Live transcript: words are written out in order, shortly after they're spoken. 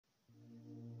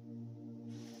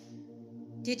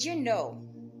Did you know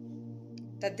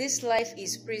that this life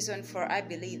is prison for a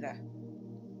believer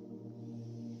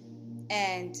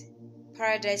and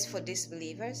paradise for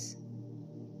disbelievers?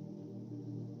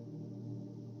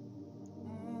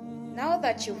 Now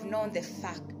that you've known the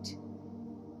fact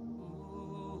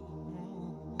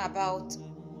about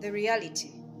the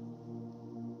reality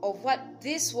of what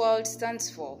this world stands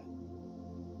for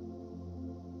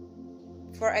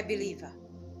a believer,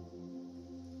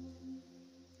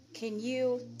 can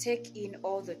you take in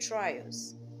all the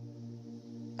trials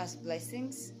as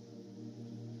blessings?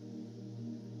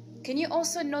 Can you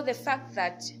also know the fact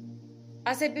that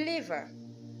as a believer,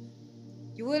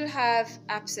 you will have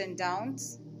ups and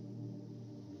downs,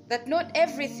 that not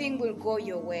everything will go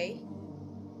your way,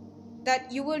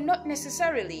 that you will not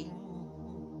necessarily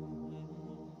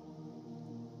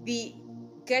be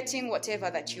getting whatever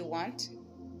that you want?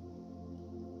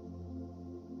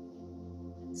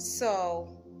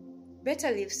 So,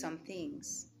 better leave some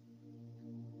things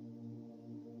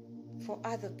for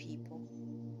other people.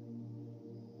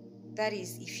 That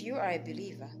is, if you are a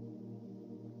believer,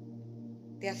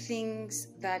 there are things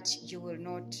that you will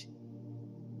not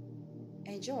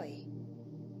enjoy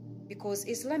because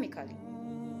Islamically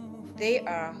they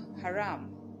are haram.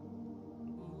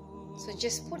 So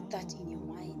just put that in your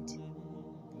mind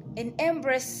and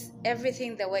embrace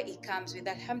everything the way it comes with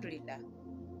Alhamdulillah,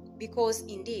 because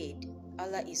indeed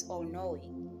Allah is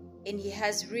all-knowing and He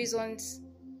has reasons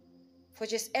for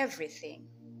just everything.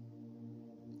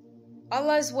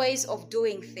 Allah's ways of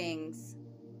doing things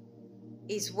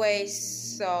is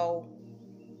ways so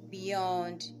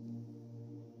beyond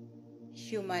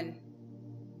human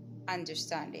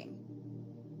understanding.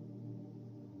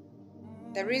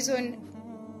 The reason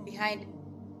behind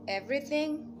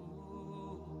everything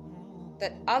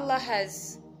that Allah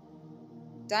has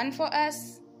done for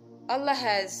us, Allah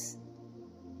has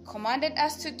commanded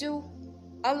us to do,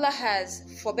 Allah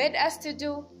has forbade us to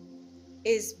do,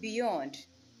 is beyond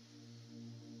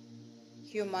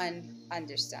human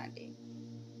understanding.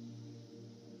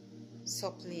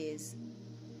 So please,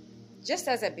 just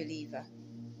as a believer,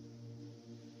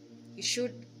 you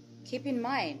should keep in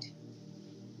mind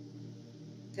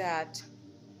that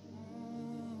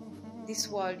this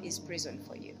world is prison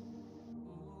for you.